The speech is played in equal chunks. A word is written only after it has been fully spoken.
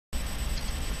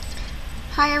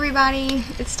Hi everybody,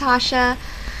 it's Tasha.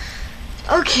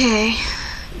 Okay,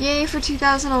 yay for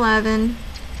 2011.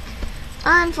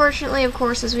 Unfortunately, of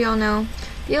course, as we all know,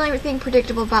 the only thing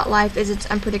predictable about life is its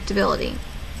unpredictability.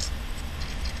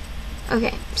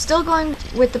 Okay, still going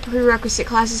with the prerequisite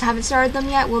classes, haven't started them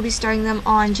yet. We'll be starting them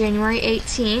on January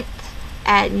 18th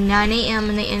at 9 a.m.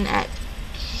 and they end at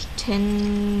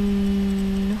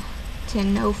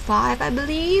 10:05, I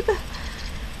believe.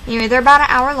 Anyway, they're about an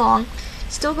hour long.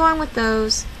 Still going with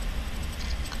those.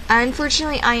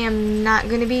 Unfortunately, I am not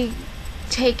going to be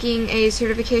taking a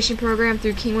certification program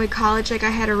through Kingwood College like I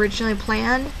had originally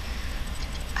planned.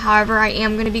 However, I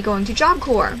am going to be going to Job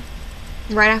Corps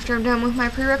right after I'm done with my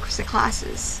prerequisite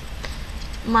classes.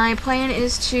 My plan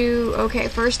is to, okay,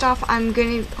 first off, I'm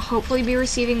going to hopefully be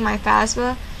receiving my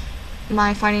FAFSA,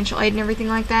 my financial aid and everything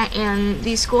like that, and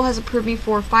the school has approved me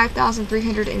for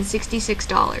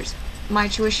 $5,366. My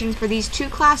tuition for these two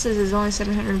classes is only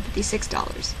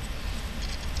 $756.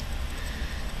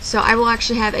 So I will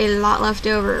actually have a lot left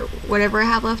over. Whatever I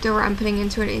have left over, I'm putting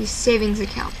into a savings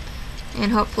account.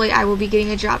 And hopefully I will be getting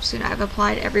a job soon. I've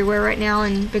applied everywhere right now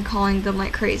and been calling them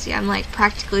like crazy. I'm like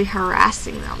practically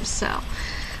harassing them. So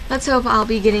let's hope I'll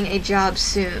be getting a job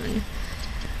soon.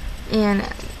 And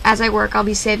as I work, I'll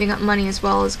be saving up money as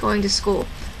well as going to school.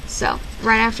 So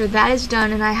right after that is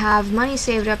done and I have money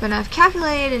saved up and I've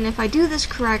calculated, and if I do this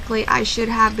correctly, I should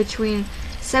have between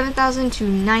 $7,000 to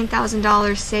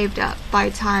 $9,000 saved up by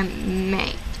time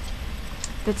May.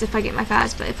 That's if I get my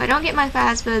FAFSA. If I don't get my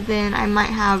FAFSA, then I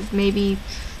might have maybe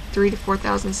 $3,000 to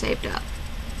 $4,000 saved up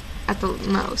at the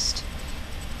most.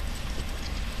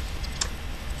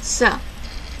 So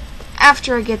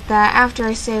after I get that, after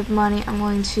I save money, I'm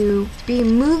going to be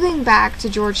moving back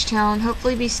to Georgetown,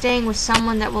 hopefully be staying with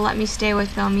someone that will let me stay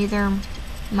with them, either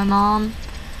my mom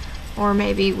or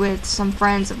maybe with some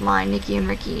friends of mine, Nikki and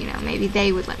Ricky, you know, maybe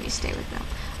they would let me stay with them.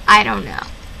 I don't know.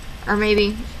 Or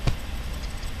maybe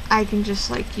I can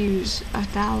just like use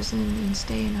 $1,000 and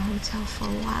stay in a hotel for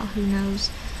a while, who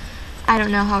knows. I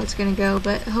don't know how it's gonna go,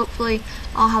 but hopefully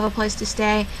I'll have a place to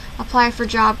stay, apply for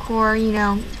Job Corps, you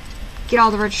know, get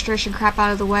all the registration crap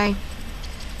out of the way,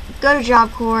 go to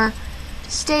Job Corps,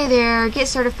 stay there, get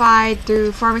certified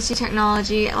through pharmacy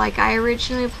technology like I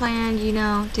originally planned, you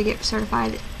know, to get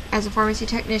certified as a pharmacy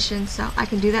technician, so I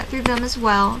can do that through them as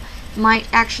well. Might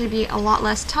actually be a lot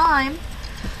less time.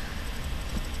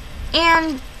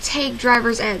 And take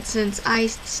driver's ed, since I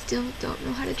still don't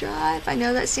know how to drive. I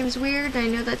know that seems weird, and I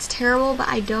know that's terrible, but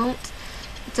I don't.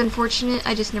 It's unfortunate.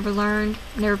 I just never learned,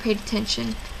 never paid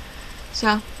attention.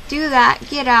 So do that,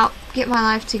 get out, get my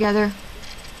life together.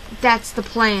 That's the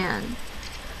plan.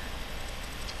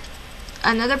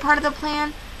 Another part of the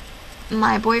plan,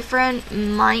 my boyfriend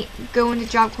might go into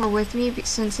Job Corps with me,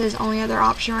 since his only other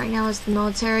option right now is the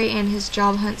military, and his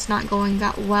job hunt's not going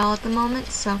that well at the moment.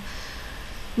 So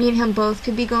me and him both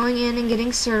could be going in and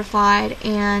getting certified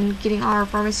and getting our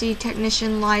pharmacy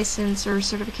technician license or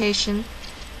certification,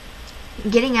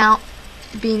 getting out,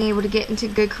 being able to get into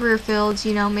good career fields,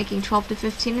 you know, making $12 to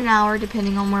 $15 an hour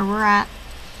depending on where we're at,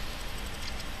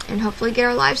 and hopefully get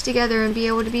our lives together and be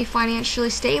able to be financially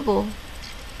stable.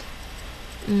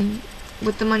 And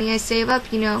with the money I save up,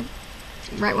 you know,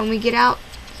 right when we get out,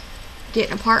 get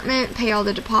an apartment, pay all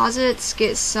the deposits,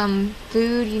 get some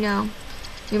food, you know.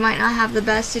 We might not have the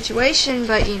best situation,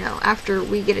 but, you know, after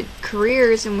we get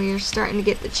careers and we're starting to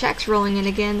get the checks rolling in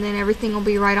again, then everything will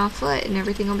be right on foot and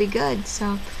everything will be good.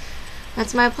 So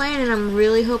that's my plan, and I'm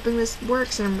really hoping this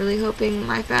works, and I'm really hoping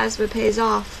my FAFSA pays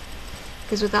off,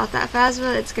 because without that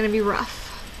FAFSA, it's going to be rough.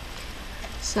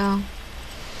 So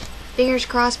fingers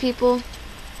crossed, people.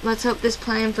 Let's hope this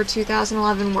plan for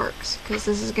 2011 works, because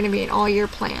this is going to be an all-year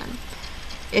plan.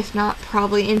 If not,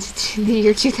 probably into the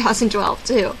year 2012,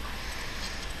 too.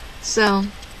 So,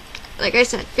 like I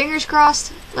said, fingers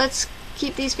crossed. Let's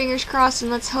keep these fingers crossed,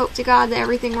 and let's hope to God that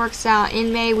everything works out.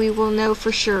 In May, we will know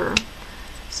for sure.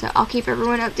 So, I'll keep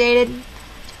everyone updated.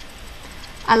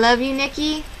 I love you,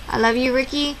 Nikki. I love you,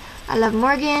 Ricky. I love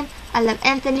Morgan. I love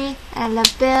Anthony. I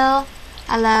love Bill.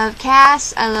 I love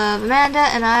Cass. I love Amanda.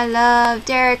 And I love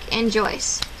Derek and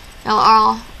Joyce. Y'all are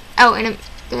all... Oh, and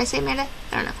did I say Amanda?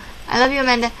 I don't know. I love you,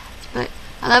 Amanda. But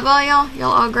I love all y'all.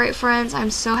 Y'all are great friends.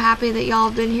 I'm so happy that y'all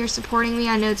have been here supporting me.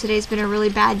 I know today's been a really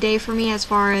bad day for me as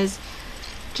far as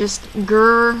just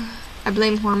I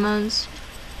blame hormones.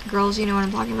 Girls, you know what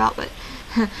I'm talking about, but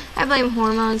I blame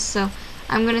hormones. So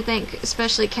I'm going to thank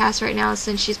especially Cass right now,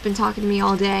 since she's been talking to me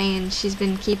all day and she's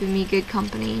been keeping me good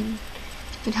company and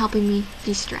been helping me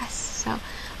de-stress. So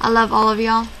I love all of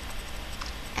y'all.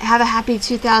 Have a happy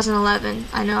 2011.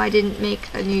 I know I didn't make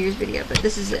a New Year's video, but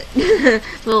this is it. A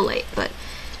little late, but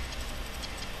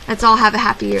Let's all have a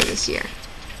happy year this year.